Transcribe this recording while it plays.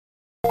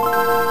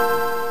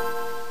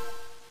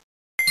Are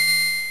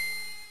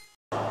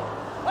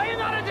you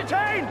not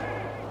entertained?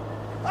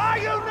 Are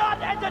you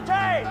not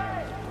entertained?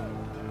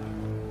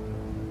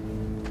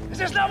 Is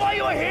this not why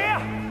you are here?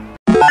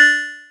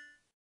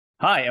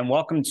 Hi, and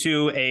welcome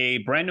to a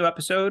brand new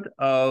episode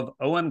of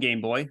OM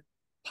Game Boy,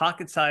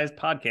 pocket-sized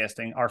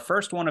podcasting, our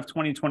first one of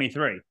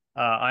 2023.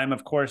 I'm,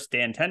 of course,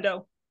 Dan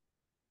Tendo.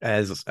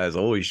 As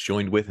always,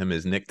 joined with him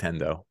is Nick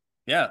Tendo.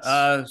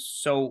 Yeah.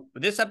 So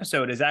this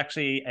episode is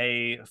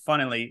actually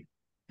funnily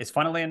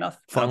enough?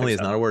 Funnily is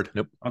so. not a word.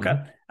 Nope. Okay.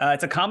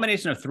 It's a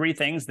combination of three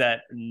things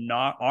that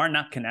are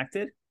not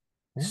connected.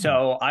 Yeah.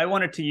 So I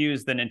wanted to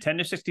use the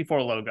Nintendo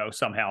 64 logo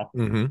somehow.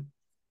 Mm-hmm.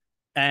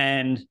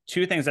 And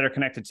two things that are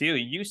connected to you.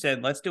 You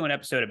said, let's do an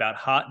episode about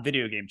hot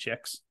video game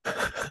chicks.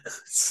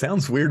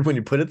 Sounds weird when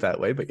you put it that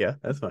way, but yeah,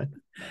 that's fine.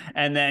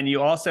 And then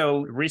you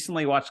also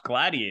recently watched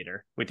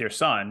Gladiator with your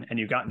son, and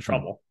you got in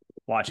trouble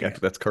watching it.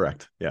 That's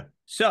correct. Yeah.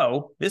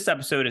 So this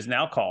episode is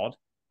now called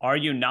 "Are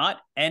You Not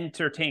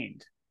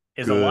Entertained?"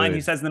 is a Good. line he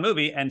says in the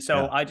movie, and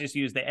so I just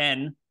use the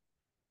N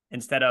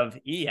instead of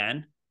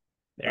EN.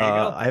 There you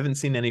go. I haven't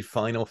seen any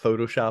final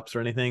photoshops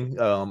or anything.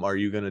 Are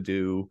you going to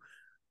do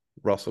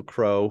Russell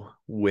Crowe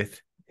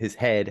with his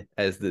head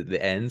as the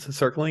ends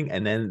circling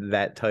and then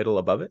that title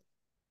above it?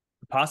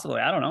 Possibly.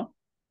 I don't know.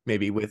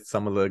 Maybe with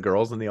some of the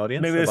girls in the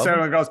audience. Maybe there's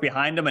several girls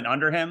behind him and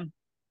under him.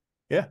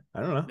 Yeah,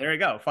 I don't know. There you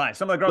go. Fine.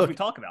 Some of the girls we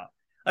talk about.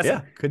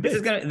 Listen, could be.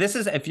 This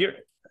is if you're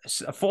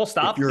full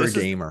stop. If you're a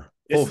gamer.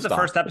 This is the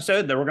first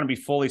episode that we're going to be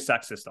fully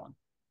sexist on.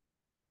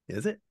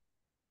 Is it?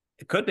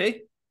 It could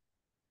be.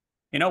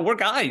 You know, we're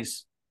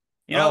guys.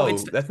 You know,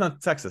 that's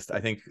not sexist. I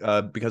think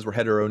because we're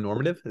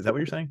heteronormative. Is that what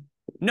you're saying?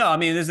 No, I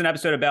mean, this is an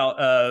episode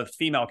about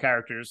female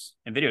characters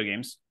in video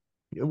games.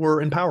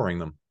 We're empowering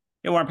them.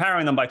 Yeah, we're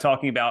empowering them by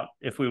talking about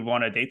if we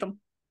want to date them.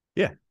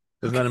 Yeah.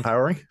 Isn't that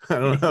empowering? I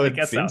don't know. It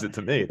seems so. It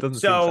to me. It doesn't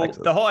seem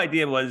sexist. The whole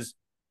idea was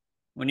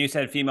when you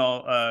said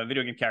female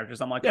video game characters,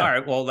 I'm like, all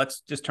right, well,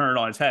 let's just turn it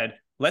on its head.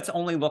 Let's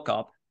only look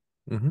up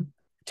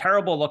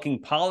terrible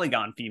looking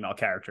polygon female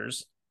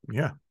characters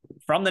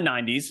from the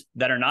 90s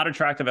that are not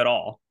attractive at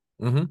all,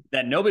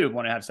 that nobody would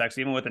want to have sex,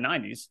 even with the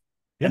 90s.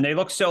 Yeah. And they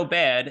look so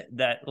bad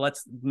that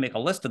let's make a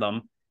list of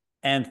them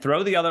and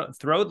throw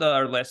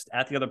the list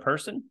at the other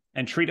person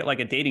and treat it like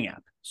a dating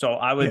app. So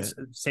I would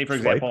say, for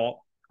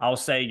example, I'll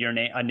say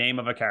a name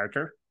of a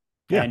character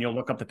and you'll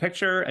look up the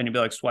picture and you'll be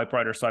like, swipe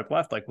right or swipe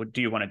left. Like,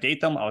 do you want to date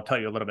them? I'll tell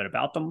you a little bit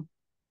about them.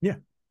 Yeah.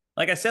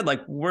 Like I said, this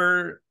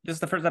is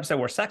the first episode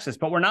we're sexist,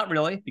 but we're not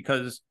really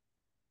because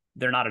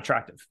they're not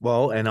attractive.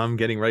 Well, and I'm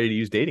getting ready to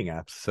use dating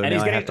apps. So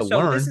now I have to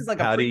learn this is like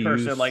how a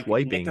precursor, to use like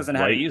swiping Nick doesn't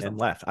know how to use and them.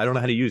 left. I don't know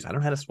how to use. I don't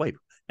know how to swipe.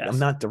 Yes. I'm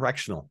not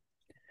directional.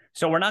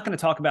 So we're not going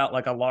to talk about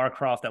like a Lara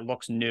Croft that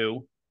looks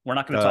new. We're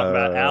not going to talk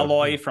about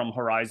Aloy from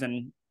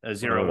Horizon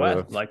Zero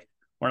West. Like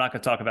we're not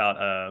going to talk about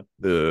I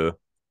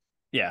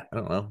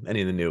don't know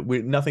any of the new.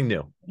 Nothing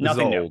new.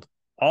 Nothing new. Old.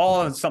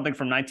 All of something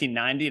from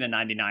 1990 to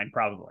 99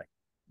 probably.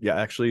 Yeah,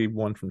 actually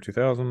one from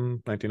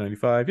 2000,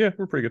 1995. Yeah,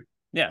 we're pretty good.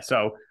 Yeah.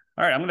 So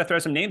all right, I'm going to throw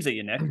some names at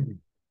you, Nick.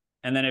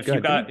 And then if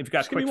you've got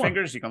quick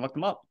fingers, you can look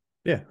them up.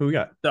 Yeah, who we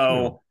got?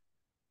 So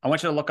I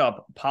want you to look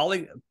up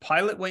Pilot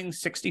Wing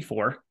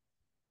 64.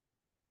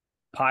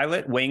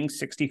 Pilot Wing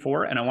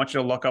 64, and I want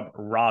you to look up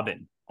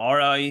Robin.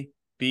 ROBIN.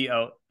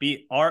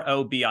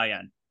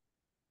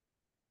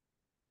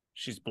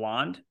 She's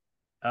blonde.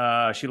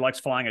 She likes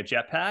flying a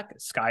jetpack,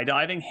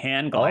 skydiving,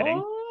 hand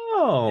gliding,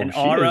 and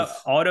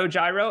auto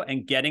gyro,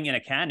 and getting in a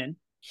cannon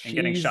and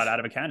getting shot out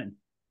of a cannon.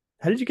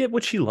 How did you get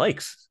what she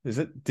likes?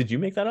 Did you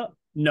make that up?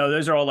 No,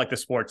 those are all like the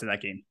sports in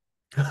that game.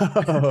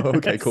 Oh,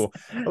 okay, cool.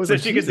 So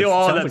she could do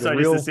all of them. So I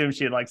just assume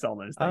she likes all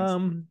those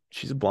things.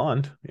 She's a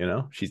blonde, you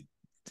know. She's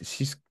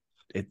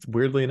it's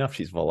weirdly enough,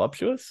 she's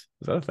voluptuous.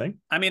 Is that a thing?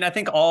 I mean, I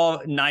think all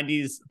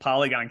 90s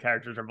polygon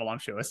characters are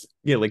voluptuous.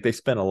 Yeah, like they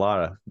spent a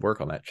lot of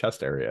work on that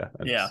chest area.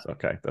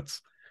 Okay,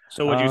 that's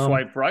so would you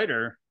swipe right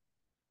or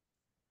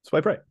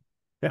swipe right?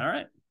 Yeah. All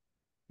right.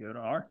 Go to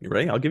R. You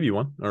ready? I'll give you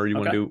one. Or you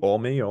want to do all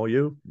me, all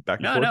you? Back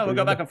and forth? No, we'll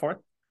go back and forth.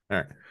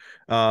 All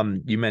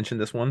right. You mentioned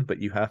this one,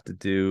 but you have to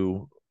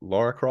do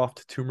Lara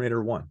Croft Tomb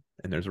Raider 1.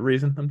 And there's a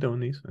reason I'm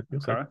doing these.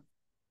 Okay.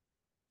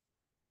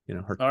 You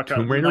know, her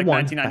Tomb Raider 1.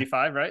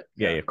 1995, right?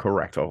 Yeah,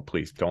 correct. Oh,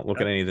 please don't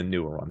look at any of the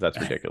newer ones. That's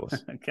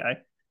ridiculous. Okay.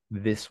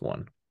 This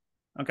one.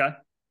 Okay.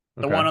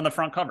 The one on the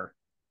front cover.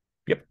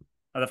 Yep.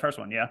 Oh, the first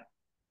one, yeah.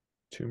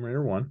 Tomb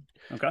Raider 1.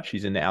 Okay.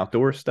 She's into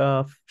outdoor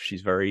stuff. She's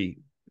very...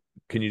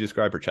 Can you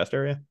describe her chest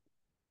area?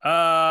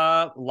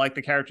 Like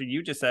the character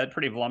you just said,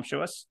 pretty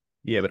voluptuous.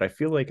 Yeah, but I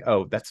feel like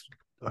that's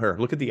her.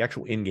 Look at the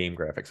actual in-game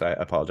graphics. I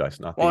apologize,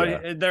 not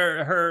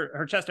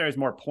her chest area is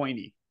more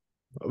pointy.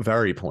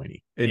 Very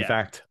pointy. In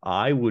fact,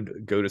 I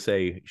would go to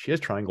say she has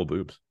triangle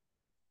boobs.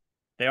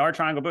 They are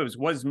triangle boobs.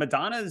 Was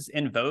Madonna's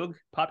In Vogue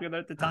popular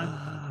at the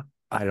time?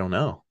 I don't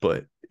know,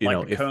 but you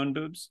know, cone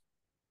boobs.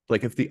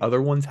 Like if the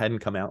other ones hadn't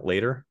come out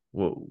later,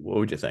 what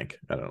would you think?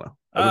 I don't know.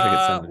 I wish I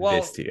could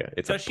send this to you.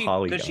 It's a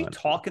polygon. Does she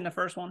talk in the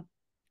first one?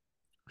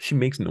 She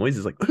makes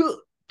noises like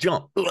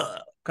jump.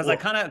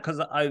 Because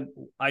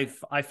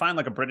I find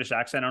like a British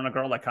accent on a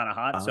girl like kind of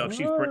hot. So if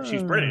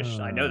she's British,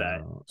 I know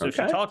that. So if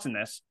she talks in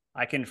this,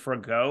 I can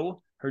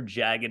forgo her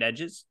jagged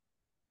edges.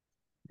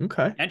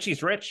 Okay. And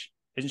she's rich.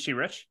 Isn't she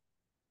rich?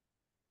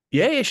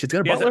 Yeah, she's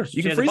got a butler.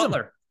 You can freeze him.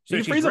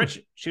 So she's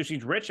rich.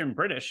 She's rich and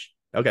British.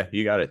 Okay,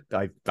 you got it.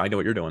 I know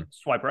what you're doing.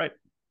 Swipe right.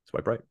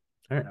 Swipe right.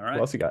 All right. What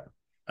else you got?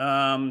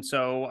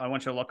 So I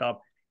want you to look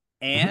up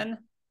Anne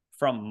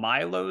from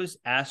Milo's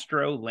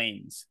Astro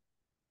Lanes.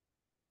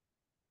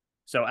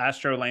 So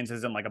Astro Lanes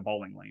is in like a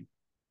bowling lane.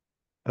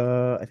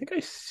 I think I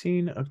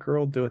seen a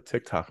girl do a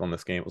TikTok on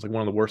this game. It was like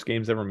one of the worst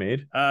games ever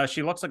made.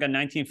 She looks like a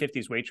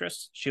 1950s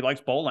waitress. She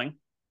likes bowling. How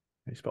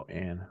do you spell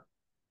Anne?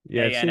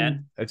 Yeah,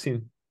 I've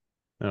seen.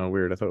 Oh,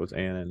 weird. I thought it was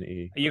Anne.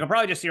 You can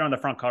probably just see her on the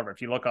front cover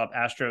if you look up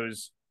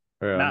Astro's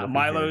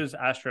Milo's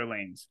Astro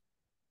Lanes.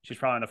 She's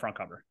probably on the front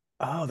cover.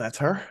 Oh, that's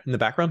her in the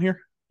background here.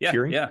 Yeah,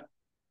 cheering? Yeah.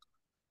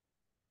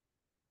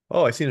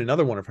 Oh, I seen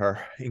another one of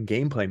her in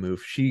gameplay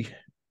move.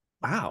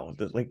 Wow,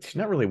 like she's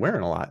not really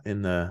wearing a lot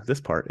in this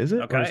part, is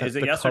it? Okay, is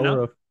it yes or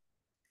no?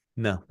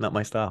 No, not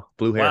my style.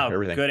 Blue hair,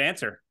 everything. Good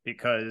answer,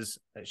 because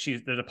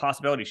there's a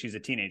possibility she's a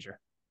teenager.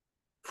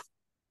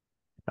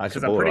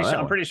 Because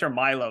I'm pretty sure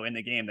Milo in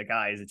the game, the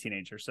guy, is a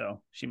teenager,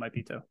 so she might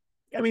be too.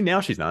 I mean,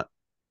 now she's not.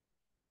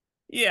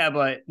 Yeah,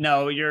 but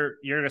no, you're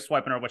just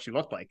swiping her what she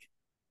looked like.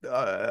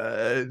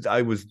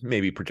 I was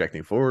maybe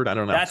projecting forward. I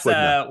don't know. That's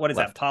what is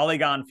that?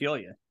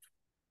 Polygonphilia.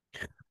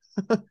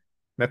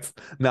 That's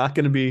not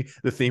going to be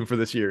the theme for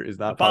this year. Is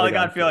not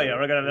Polygonphilia.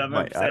 We're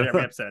gonna say it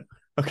every episode.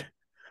 Okay.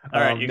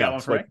 All right, you got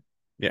one for me?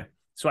 Yeah.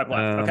 Swipe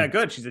left. Okay,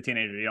 good. She's a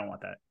teenager. You don't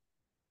want that.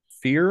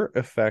 Fear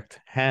Effect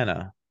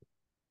Hannah.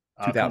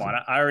 Oh, come on.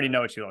 I already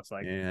know what she looks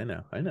like.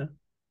 Yeah, I know.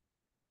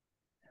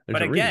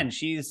 But again,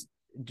 she's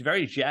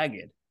very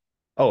jagged.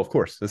 Oh, of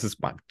course. This is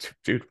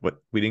dude. What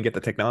we didn't get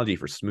the technology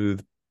for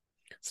smooth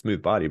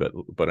body,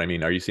 but I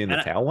mean, are you seeing the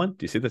towel one?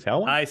 Do you see the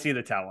towel one? I see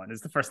the towel one.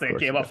 It's the first thing that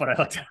came up when I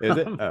looked at her. Is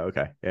it? Oh,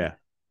 okay. Yeah.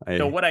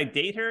 So would I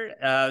date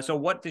her? So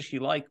what does she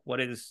like?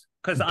 What is,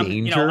 because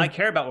I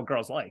care about what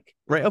girls like.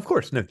 Right. Of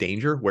course. No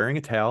danger. Wearing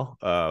a towel.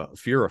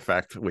 Fear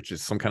Effect, which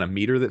is some kind of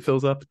meter that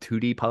fills up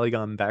 2D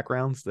polygon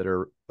backgrounds that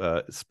are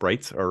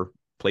sprites are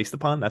placed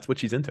upon. That's what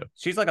she's into.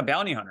 She's like a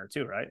bounty hunter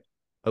too, right?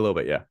 A little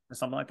bit, yeah. Or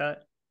something like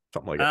that.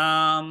 Something like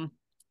that.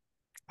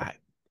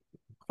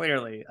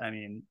 Clearly, I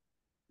mean,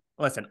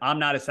 listen, I'm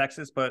not a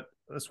sexist, but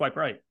swipe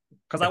right.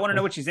 Because I want to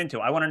know what she's into.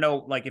 I want to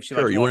know, like, if she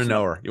likes. You want to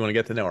know her. You want to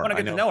get to know her. I want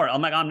to get to know her.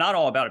 I'm not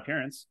all about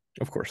appearance.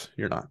 Of course,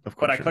 you're not. Of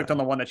course, but I clicked on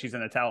the one that she's in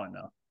the towel in,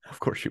 though. Of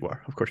course you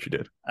are. Of course you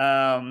did.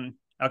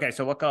 Okay,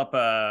 so look up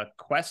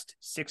Quest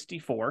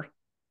 64.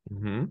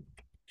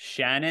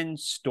 Shannon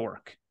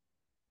Stork.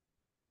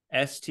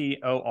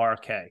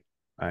 STORK.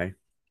 I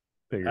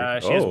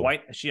figured.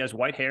 She has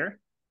white hair.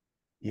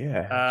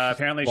 Yeah.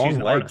 Apparently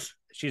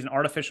she's an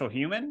artificial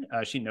human.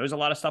 She knows a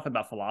lot of stuff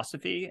about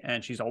philosophy,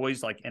 and she's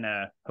always like in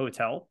a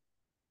hotel.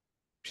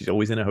 She's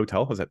always in a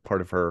hotel? Is that part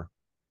of her?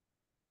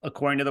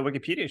 According to the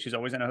Wikipedia, she's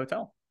always in a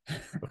hotel.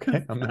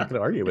 Okay, I'm not going to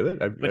argue with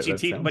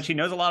it. But she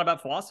knows a lot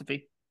about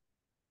philosophy.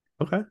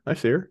 Okay, I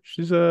see her.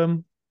 She's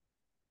not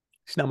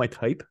my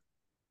type.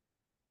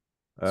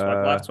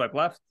 Swipe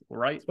left,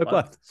 right.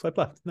 Swipe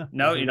left.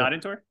 No, you're not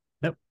into her?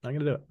 Nope, not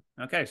going to do it.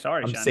 Okay,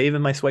 sorry. I'm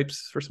saving my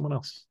swipes for someone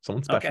else.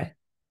 Someone special. Okay.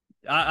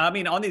 I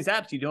mean, on these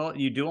apps,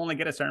 you do only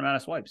get a certain amount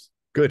of swipes.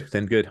 Good.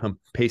 I'm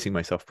pacing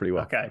myself pretty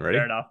well. Okay, ready?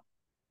 Fair enough.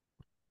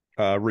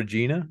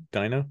 Regina,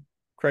 Dino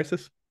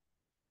Crisis.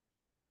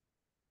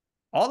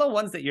 All the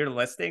ones that you're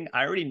listing,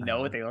 I already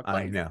know what they look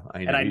like. I know.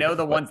 And I know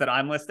the ones that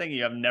I'm listing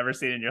you have never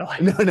seen in your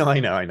life. No, I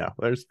know.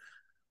 There's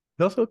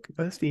also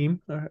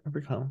Steam.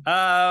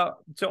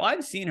 So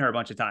I've seen her a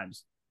bunch of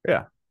times.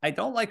 Yeah. I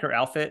don't like her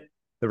outfit.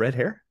 The red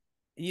hair?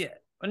 Yeah.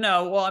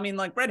 No, well, I mean,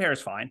 like, red hair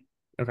is fine.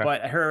 Okay.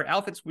 But her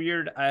outfit's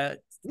weird. I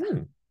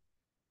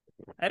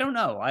don't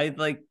know.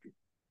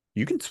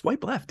 You can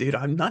swipe left, dude.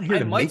 I'm not here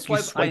to make you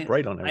swipe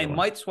right on everyone. I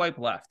might swipe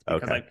left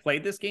because I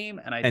played this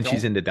game and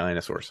she's into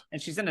dinosaurs. And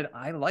she's into.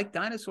 I like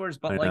dinosaurs,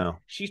 but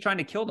she's trying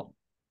to kill them.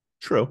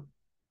 True.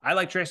 I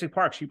like Jurassic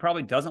Park. She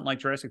probably doesn't like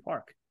Jurassic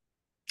Park.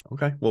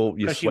 Okay. Well,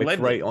 you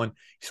swiped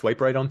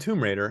right on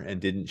Tomb Raider,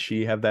 and didn't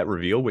she have that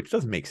reveal, which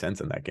doesn't make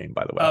sense in that game,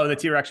 by the way? Oh, the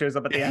T-Rex shows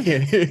up at the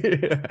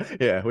end.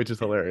 Yeah, which is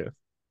hilarious.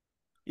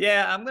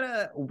 Yeah, I'm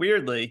gonna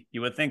weirdly.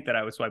 You would think that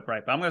I would swipe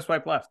right, but I'm gonna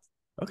swipe left.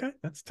 Okay,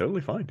 that's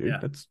totally fine, dude. Yeah.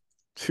 That's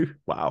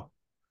wow.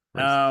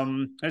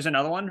 Nice. There's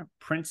another one,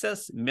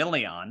 Princess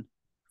Million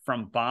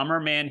from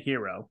Bomberman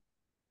Hero.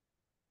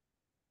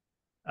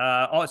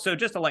 So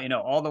just to let you know,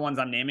 all the ones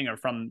I'm naming are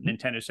from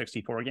Nintendo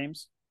 64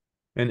 games.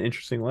 And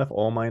interesting enough,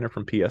 all mine are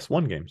from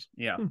PS1 games.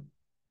 Yeah.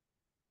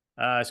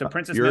 So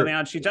Princess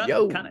Million, she does.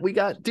 We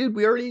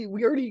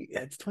already.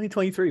 It's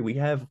 2023. We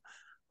have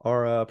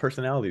our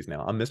personalities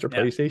now. I'm Mr.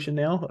 PlayStation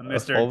now. I'm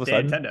Mr. All of a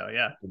sudden, Nintendo.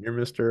 Yeah. You're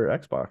Mr.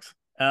 Xbox.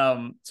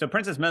 So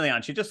Princess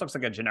Million, she just looks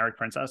like a generic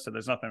princess, so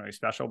there's nothing really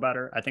special about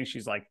her. I think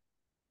she's like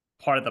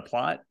part of the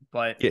plot,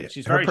 but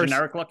she's very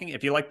generic looking.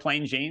 If you like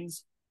plain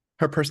Janes,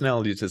 her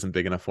personality just isn't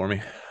big enough for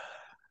me.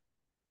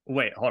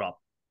 Wait, hold up.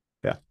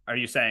 Yeah. Are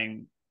you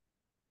saying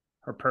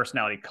her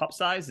personality cup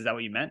size. Is that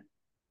what you meant?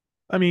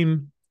 I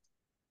mean,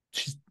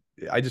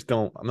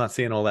 I'm not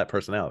seeing all that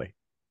personality.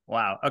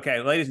 Wow.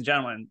 Okay, ladies and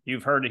gentlemen,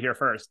 you've heard it here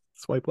first.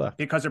 Swipe left.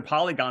 Because her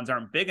polygons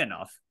aren't big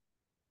enough.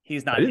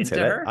 He's not I didn't into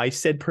say that. her. I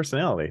said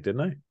personality,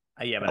 didn't I?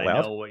 Yeah, but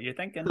I know what you're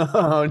thinking.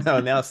 Oh, no.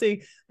 Now,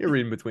 see, you're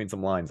reading between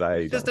some lines.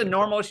 Just a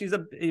normal, she's a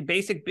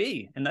basic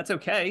B, and that's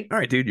okay. All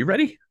right, dude, you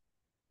ready?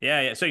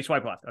 Yeah. So you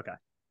swipe left. Okay.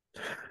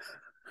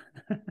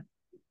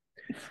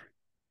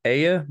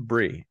 Aya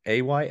Brea,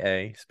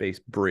 Aya space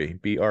Brea,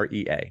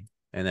 Brea,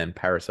 and then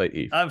Parasite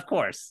Eve. Of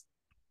course.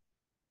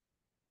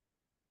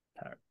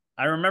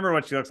 I remember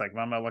what she looks like,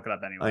 but I'm going to look it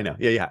up anyway. I know.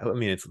 Yeah. I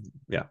mean,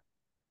 yeah.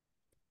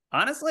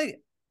 Honestly,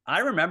 I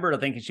remember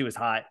thinking she was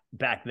hot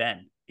back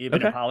then,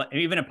 even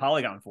in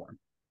polygon form.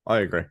 I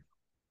agree.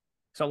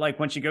 So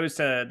like when she goes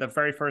to the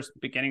very first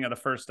beginning of the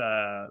first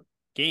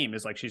game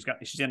is like she's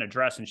in a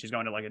dress and she's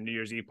going to like a New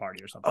Year's Eve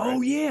party or something. Oh,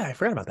 right? Yeah. I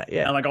forgot about that.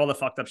 Yeah. And like all the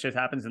fucked up shit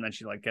happens and then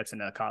she like gets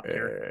in a cop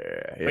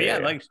gear. But yeah,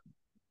 like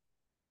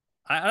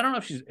I don't know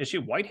if is she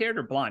white haired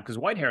or blonde? Because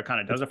white hair kind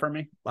of does it for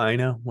me. I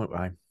know.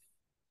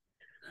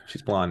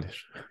 She's blondish.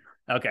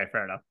 Okay,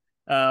 fair enough.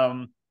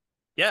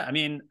 Yeah, I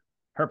mean,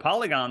 her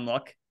polygon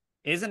look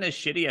isn't as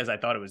shitty as I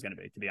thought it was going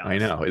to be, to be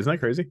honest. I know. Isn't that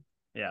crazy?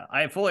 Yeah,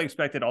 I fully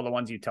expected all the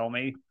ones you told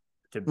me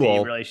to be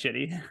really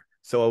shitty.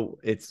 So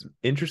it's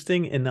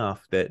interesting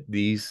enough that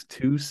these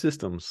two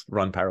systems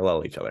run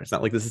parallel each other. It's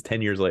not like this is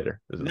 10 years later.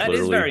 That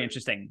is very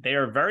interesting. They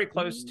are very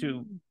close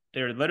to,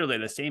 they're literally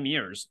the same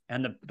years.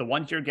 And the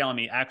ones you're telling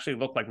me actually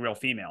look like real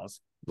females.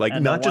 Like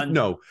not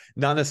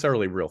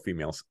necessarily real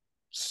females.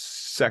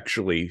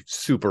 Sexually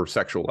super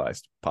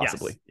sexualized,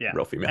 possibly. Yes, yeah.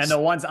 Real females. And the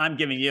ones I'm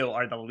giving you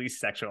are the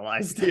least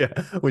sexualized.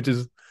 Yeah, which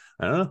is,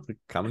 I don't know, a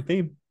common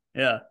theme.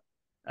 Yeah.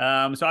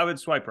 So I would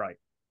swipe right.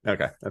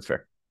 Okay, that's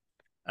fair.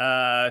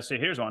 So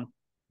here's one.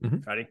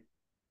 Mm-hmm. Ready?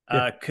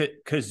 Yeah.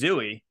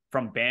 Kazooie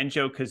from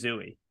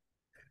Banjo-Kazooie.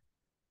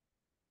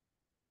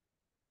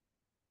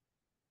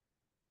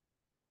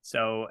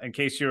 So in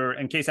case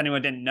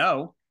anyone didn't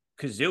know,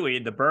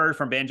 Kazooie, the bird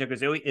from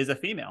Banjo-Kazooie, is a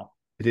female.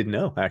 I didn't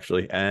know,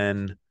 actually.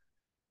 And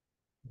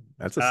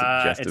that's a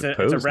suggestive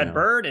pose. It's a red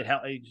bird.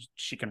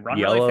 She can run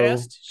really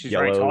fast. She's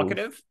very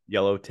talkative.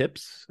 Yellow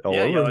tips all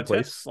over the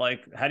place. Tips.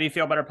 Like, how do you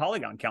feel about her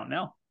polygon count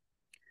now?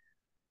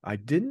 I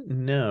didn't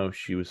know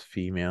she was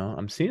female.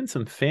 I'm seeing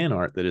some fan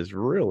art that is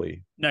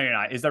really. No, you're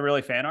not. Is that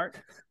really fan art?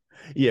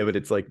 Yeah, but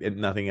it's like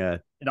nothing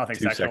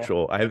too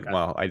sexual.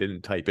 I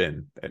didn't type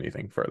in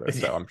anything further,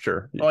 so I'm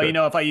sure.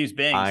 If I use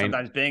Bing,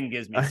 sometimes Bing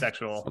gives me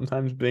sexual.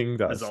 Sometimes Bing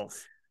does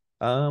results.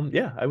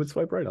 Yeah, I would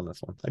swipe right on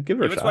this one. I'd give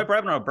her a shot. You would swipe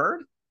right on a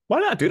bird? Why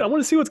not, dude? I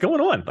want to see what's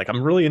going on. Like,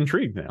 I'm really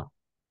intrigued now.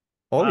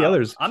 All the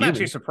others. I'm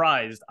actually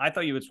surprised. I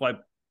thought you would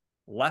swipe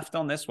left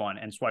on this one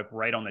and swipe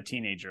right on the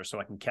teenager so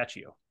I can catch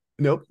you.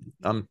 Nope.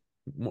 I'm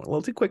a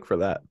little too quick for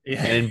that.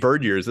 Yeah. And in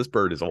bird years, this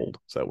bird is old,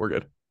 so we're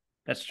good.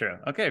 That's true.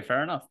 Okay,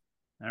 fair enough.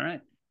 All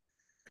right.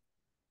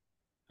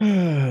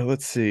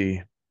 Let's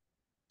see.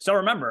 So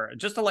remember,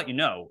 just to let you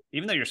know,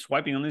 even though you're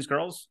swiping on these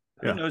girls,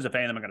 who knows if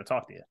any of them are going to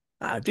talk to you?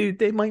 Dude,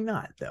 they might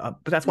not. But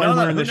that's why I'm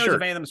wearing this shirt. Who knows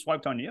if any of them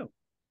swiped on you?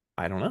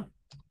 I don't know.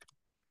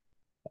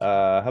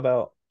 How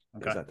about?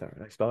 Okay. Is that did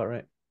I spell it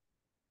right?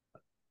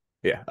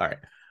 Yeah. All right.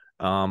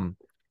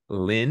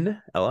 Lin,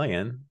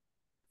 Lin,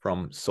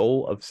 from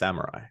Soul of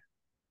Samurai.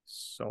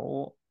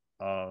 Soul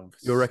of.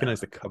 You'll recognize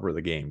the cover of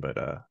the game, but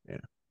yeah.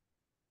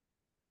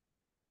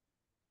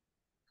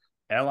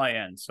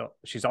 Lin. So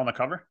she's on the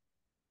cover.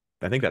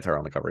 I think that's her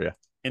on the cover. Yeah.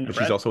 But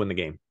she's also in the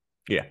game.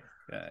 Yeah.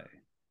 Okay.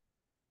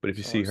 But if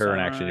you see her in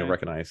action, you'll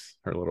recognize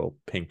her little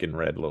pink and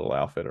red little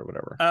outfit or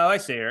whatever. Oh, I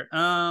see her.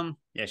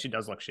 Yeah, she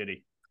does look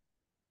shitty.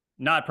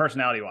 Not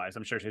personality wise.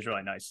 I'm sure she's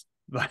really nice,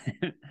 but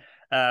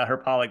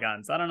her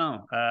polygons, I don't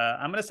know.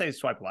 I'm gonna say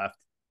swipe left.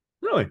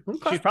 Really?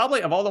 Okay. She's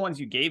probably, of all the ones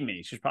you gave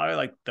me, she's probably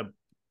like the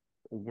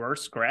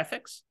worst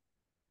graphics.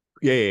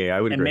 Yeah, I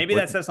would. And maybe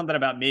that says something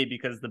about me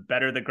because the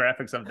better the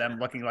graphics of them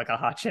looking like a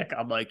hot chick,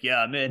 I'm like, yeah,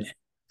 I'm in.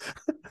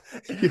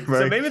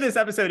 So maybe this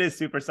episode is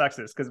super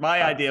sexist because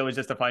my idea was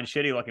just to find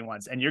shitty looking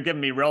ones, and you're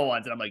giving me real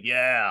ones, and I'm like,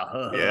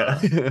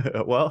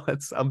 yeah. Well,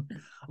 I'm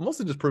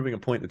also just proving a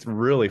point. It's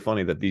really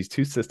funny that these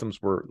two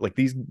systems were like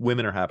these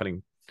women are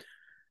happening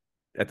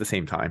at the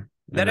same time.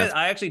 That is,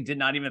 I actually did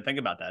not even think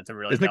about that. It's a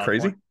really isn't it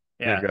crazy? Point.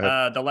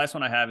 Yeah. The last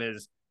one I have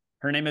is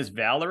her name is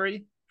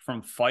Valerie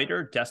from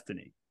Fighter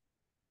Destiny.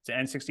 It's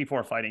an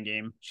N64 fighting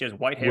game. She has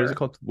white hair. What is it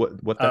called?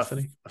 What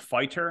Destiny?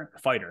 Fighter.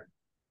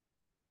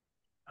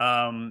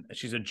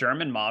 She's a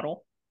German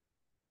model,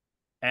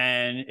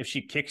 and if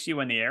she kicks you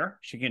in the air,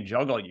 she can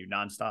juggle you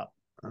nonstop.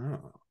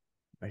 Oh,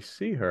 I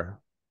see her.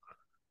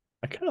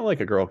 I kind of like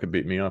a girl could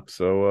beat me up.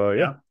 So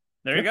yeah.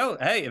 There you go.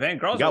 Hey, if any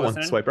girls got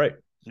one, swipe right.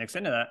 Nick's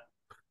into that.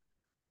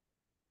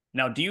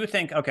 Now, do you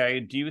think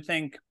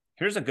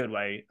here's a good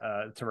way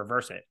to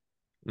reverse it?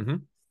 Mm-hmm.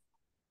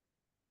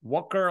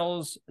 What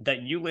girls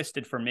that you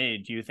listed for me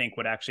do you think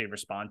would actually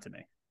respond to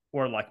me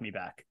or like me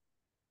back?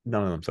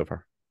 None of them so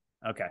far.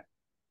 Okay.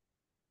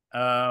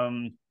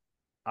 I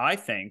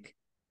think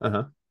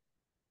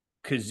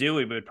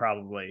Kazooie would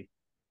probably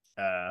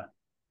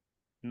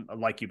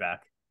like you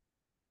back.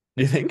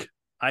 You think?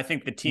 I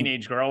think the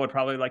teenage girl would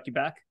probably like you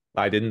back.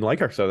 I didn't like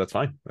her, so that's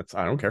fine.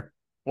 I don't care.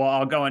 Well,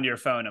 I'll go into your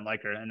phone and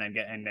like her, and then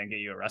get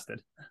you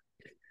arrested.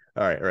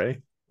 All right, ready?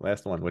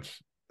 Last one, which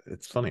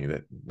it's funny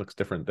that looks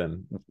different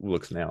than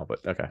looks now,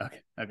 but okay.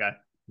 Okay.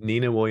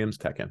 Nina Williams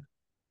Tekken.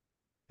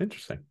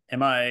 Interesting.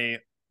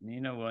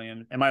 Nina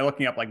Williams? Am I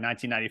looking up like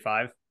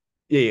 1995?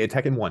 Yeah,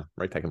 Tekken 1,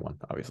 right? Tekken 1,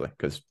 obviously,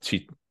 because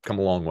she come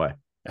a long way.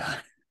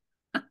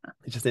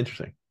 It's just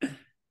interesting.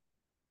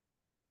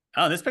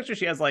 Oh, this picture,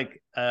 she has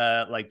like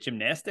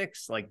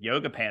gymnastics, like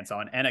yoga pants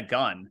on, and a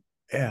gun.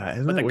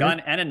 Yeah, with a gun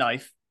and a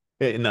knife.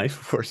 Yeah, a knife,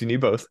 of course. You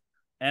need both.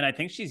 And I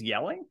think she's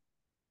yelling.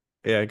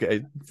 Yeah,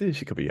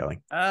 she could be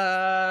yelling.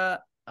 I'm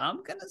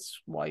gonna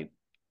swipe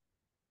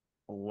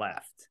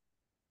left.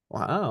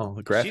 Wow,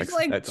 the graphics.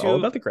 Like that's all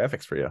about the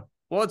graphics for you.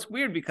 Well, it's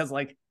weird because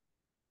like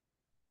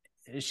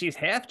she's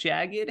half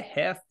jagged,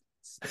 half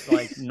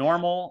like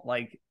normal.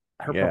 Like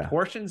her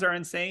proportions are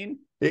insane.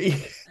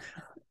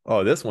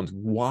 Oh, this one's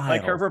wild.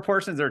 Like her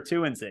proportions are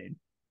too insane.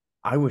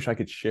 I wish I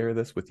could share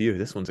this with you.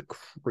 This one's a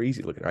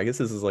crazy look. I guess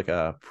this is like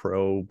a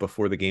pro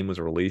before the game was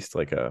released.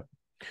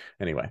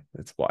 Anyway,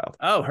 it's wild.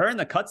 Oh, her and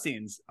the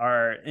cutscenes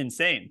are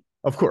insane.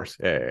 Of course.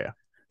 Yeah.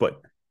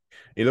 But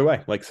either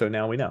way, so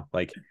now we know.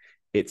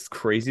 It's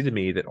crazy to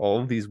me that all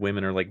of these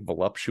women are like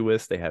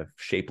voluptuous. They have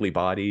shapely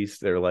bodies.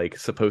 They're like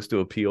supposed to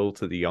appeal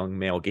to the young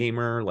male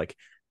gamer.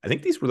 I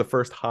think these were the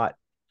first hot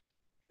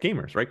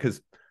gamers, right?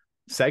 Because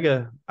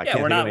Sega,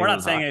 we're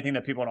not saying anything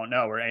that people don't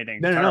know or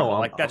anything.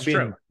 No. That's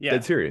true. Yeah,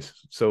 dead serious.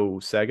 So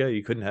Sega,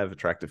 you couldn't have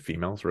attractive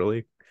females,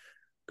 really,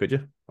 could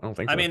you? I don't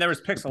think so. I mean, there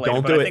was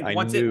pixelated, but I think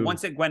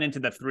once it went into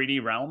the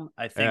 3D realm,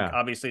 I think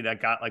obviously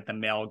that got like the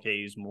male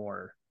gaze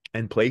more.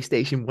 And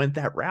PlayStation went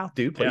that route,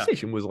 dude.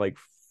 PlayStation was like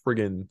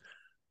friggin'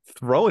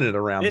 throwing it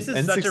around. This is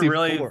N64. Such a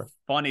really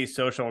funny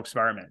social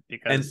experiment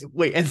because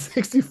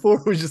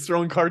N64 was just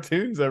throwing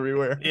cartoons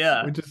everywhere.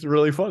 Yeah, which is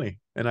really funny.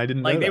 And I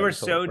didn't know they were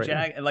so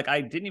jagged. Like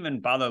I didn't even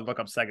bother to look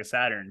up Sega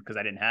Saturn because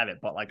I didn't have it.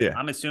 But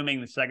I'm assuming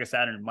the Sega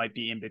Saturn might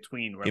be in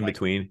between. Where,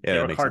 between, they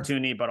were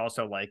cartoony, sense. But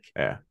also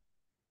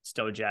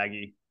still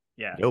jaggy.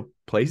 Yeah. Yo,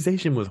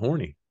 PlayStation was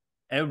horny.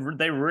 And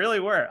they really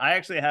were. I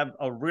actually have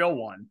a real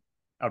one,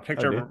 a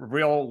picture of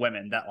real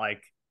women that I'm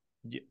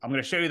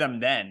going to show you them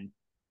then,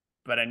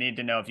 but I need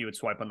to know if you would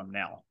swipe on them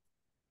now.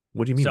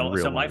 What do you mean?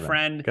 So my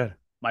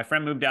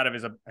friend moved out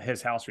of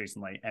his house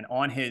recently, and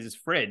on his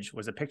fridge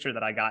was a picture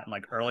that I got in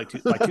early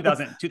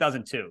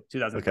 2002,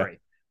 2003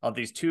 of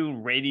these two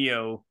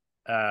radio,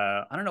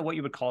 I don't know what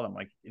you would call them,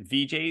 like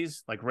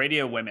VJs, like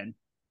radio women.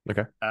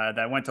 Okay.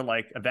 That went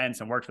to events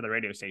and worked for the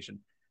radio station.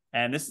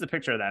 And this is a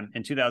picture of them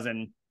in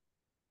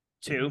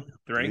 2002,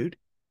 3. Dude.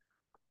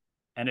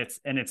 And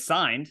it's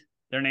signed.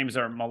 Their names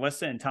are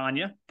Melissa and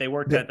Tanya. They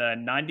worked at the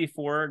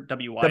 94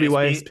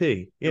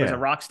 WYSP. Yeah. There's a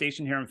rock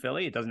station here in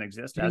Philly. It doesn't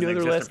exist. Do you know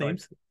their last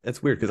names?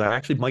 That's weird because I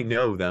actually might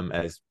know them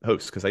as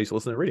hosts because I used to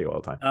listen to radio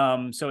all the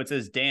time. So it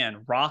says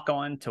Dan, rock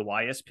on to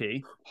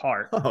YSP,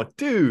 heart. Oh,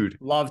 dude.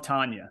 Love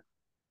Tanya.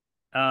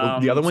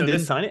 The other one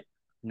didn't sign it?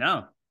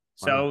 No.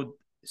 So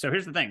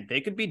here's the thing.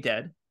 They could be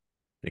dead.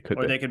 They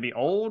could be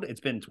old. It's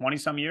been 20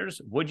 some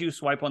years. Would you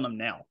swipe on them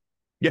now?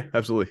 Yeah,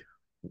 absolutely.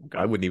 Okay.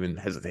 I wouldn't even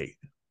hesitate.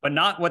 But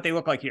not what they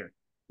look like here.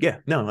 Yeah,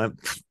 no.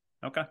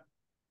 Okay.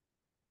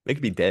 They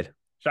could be dead.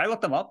 Should I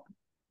look them up?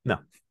 No.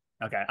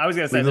 Okay. I was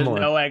going to say, there's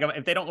no way.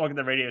 If they don't work at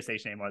the radio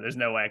station anymore, there's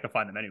no way I could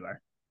find them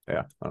anywhere.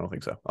 Yeah, I don't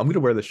think so. I'm going to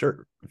wear the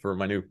shirt for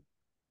my new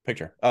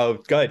picture. Oh,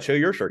 go ahead. Show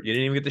your shirt. You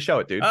didn't even get to show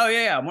it, dude. Oh,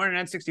 yeah. I'm wearing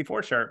an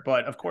N64 shirt.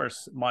 But, of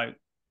course, I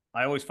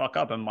always fuck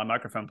up and my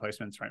microphone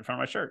placement's right in front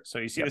of my shirt. So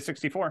you see the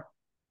 64.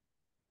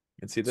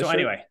 You can see this. So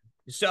anyway,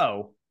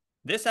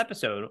 this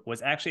episode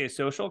was actually a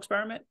social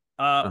experiment.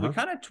 We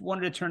kind of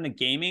wanted to turn the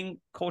gaming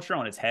culture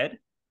on its head.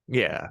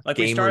 Yeah.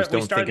 We started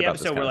the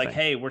episode. We're like,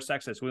 hey, we're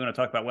sexist. We want to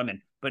talk about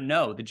women. But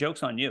no, the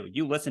joke's on you.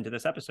 You listened to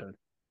this episode.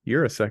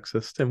 You're a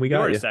sexist, and we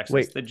got you. You're a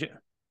sexist. Wait.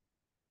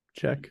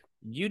 Check.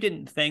 You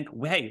didn't think,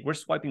 hey, we're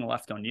swiping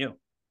left on you.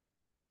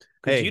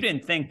 Because you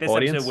didn't think this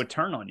episode would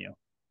turn on you.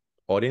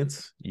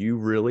 Audience, you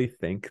really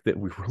think that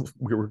we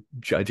were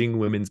judging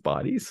women's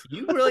bodies?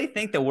 You really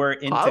think that we're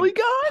into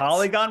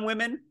polygon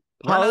women?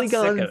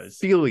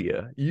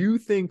 Polygonphilia. You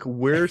think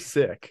we're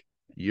sick?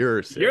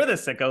 You're sick. You're the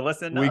sicko.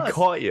 Listen to us. We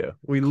caught you.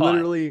 We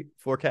literally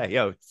 4K.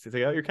 Yo,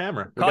 take out your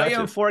camera. Caught you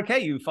in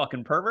 4K, you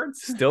fucking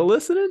perverts. Still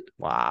listening?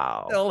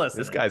 Wow. Still listening.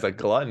 This guy's a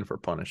glutton for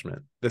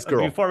punishment. This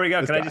girl. Before we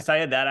go, can I just tell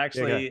you that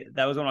actually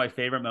that was one of my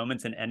favorite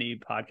moments in any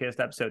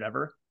podcast episode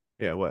ever.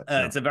 Yeah, what?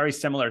 It's a very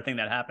similar thing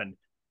that happened.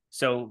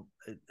 So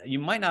you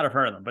might not have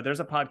heard of them, but there's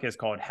a podcast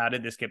called How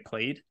Did This Get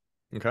Played?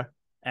 Okay.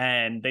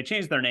 And they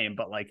changed their name,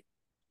 but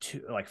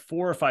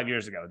 4 or 5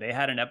 years ago, they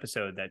had an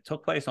episode that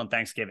took place on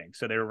Thanksgiving.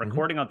 So they were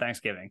recording on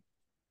Thanksgiving,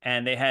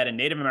 and they had a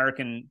Native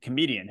American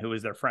comedian who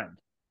was their friend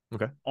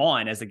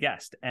on as a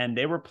guest. And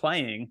they were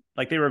playing,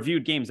 they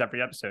reviewed games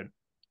every episode,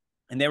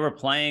 and they were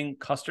playing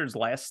Custer's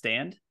Last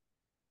Stand.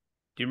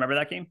 Do you remember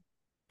that game?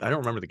 I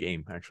don't remember the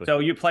game, actually. So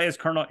you play as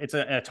Colonel, it's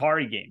an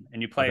Atari game,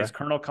 and you play as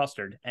Colonel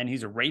Custard, and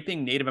he's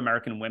raping Native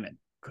American women.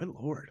 Good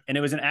Lord. And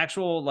it was an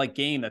actual like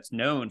game that's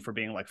known for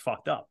being like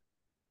fucked up.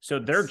 So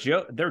their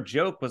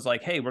joke was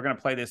like, hey, we're going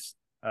to play this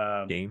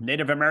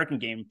Native American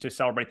game to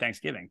celebrate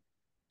Thanksgiving.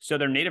 So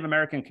their Native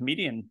American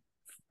comedian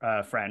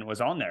friend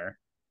was on there,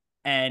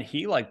 and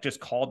he like just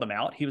called them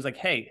out. He was like,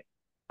 hey,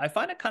 I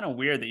find it kind of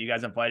weird that you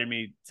guys invited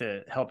me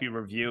to help you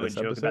review and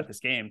joke about this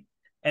game.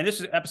 And this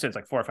was episodes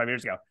like 4 or 5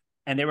 years ago.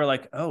 And they were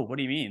like, oh, what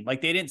do you mean?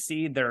 Like they didn't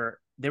see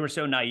they were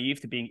so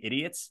naive to being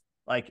idiots,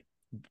 like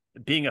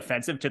being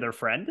offensive to their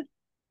friend.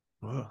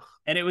 Ugh.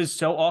 And it was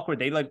so awkward.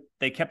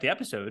 They kept the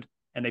episode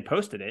and they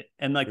posted it.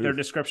 And like their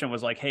description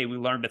was like, hey, we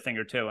learned a thing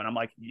or two. And I'm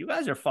like, you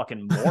guys are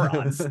fucking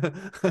morons.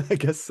 I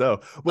guess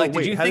so. Well, like,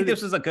 did you think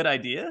this was a good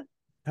idea?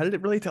 How did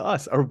it relate to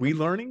us? Are we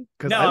learning?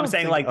 No, I'm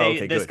saying like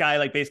this guy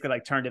like basically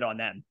like turned it on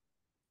them.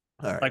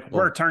 All right. Like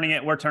we're turning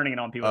it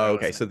on people.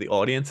 Okay. So the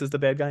audience is the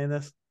bad guy in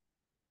this?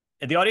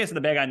 The audience is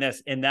the bad guy in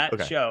this. In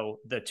that show,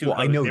 the two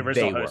hosts, I know the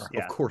original they hosts,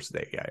 were. Of course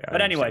they. Yeah.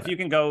 But anyway, if you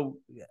can go,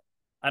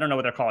 I don't know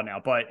what they're called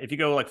now, but if you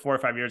go like 4 or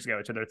 5 years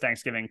ago to their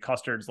Thanksgiving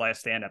Custard's Last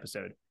Stand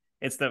episode,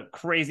 it's the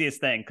craziest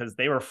thing because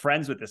they were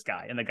friends with this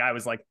guy. And the guy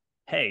was like,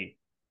 hey,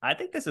 I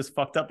think this is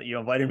fucked up that you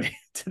invited me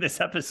to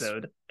this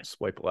episode.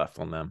 Swipe left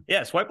on them.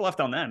 Yeah, swipe left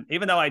on them.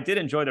 Even though I did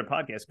enjoy their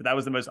podcast, but that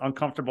was the most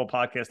uncomfortable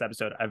podcast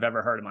episode I've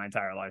ever heard in my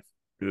entire life.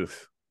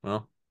 Oof.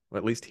 Well,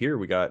 at least here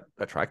we got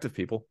attractive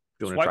people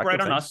doing swipe attractive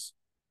right things. on us.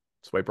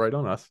 Swipe right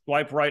on us.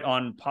 Swipe right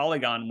on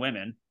Polygon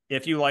women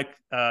if you like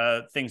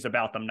things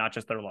about them, not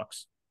just their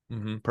looks.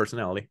 Mm-hmm.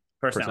 Personality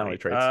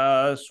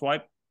traits.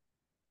 Swipe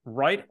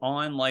right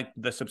on like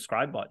the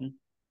subscribe button.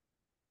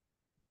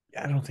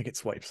 Yeah, I don't think it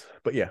swipes,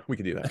 but yeah, we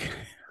could do that.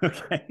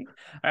 Okay.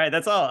 All right.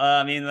 That's all.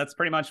 I mean, that's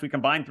pretty much, we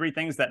combined 3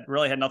 things that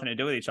really had nothing to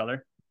do with each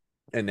other.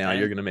 And now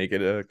you're going to make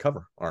it a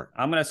cover art.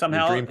 I'm going to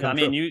somehow, I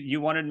mean,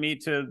 you wanted me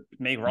to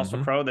make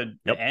Russell Crowe the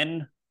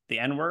N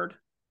word.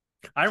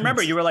 I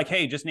remember you were like,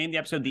 hey, just name the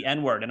episode the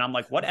N word. And I'm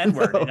like, what N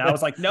word? And I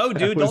was like, no,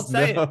 dude, don't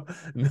say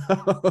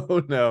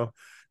it. No,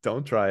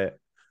 don't try it.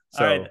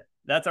 So, all right.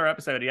 That's our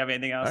episode. Do you have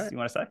anything else you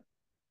want to say?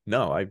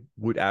 No, I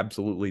would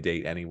absolutely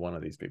date any one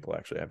of these people.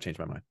 Actually, I've changed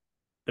my mind.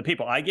 The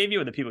people I gave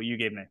you or the people you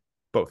gave me?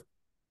 Both.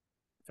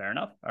 Fair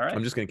enough. All right.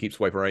 I'm just going to keep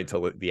swiping right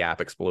until the app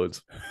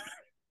explodes.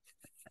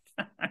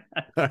 All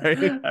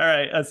right. All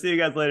right. I'll see you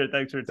guys later.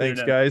 Thanks for tuning in.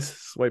 Thanks, guys.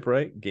 Swipe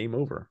right. Game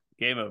over.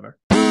 Game over.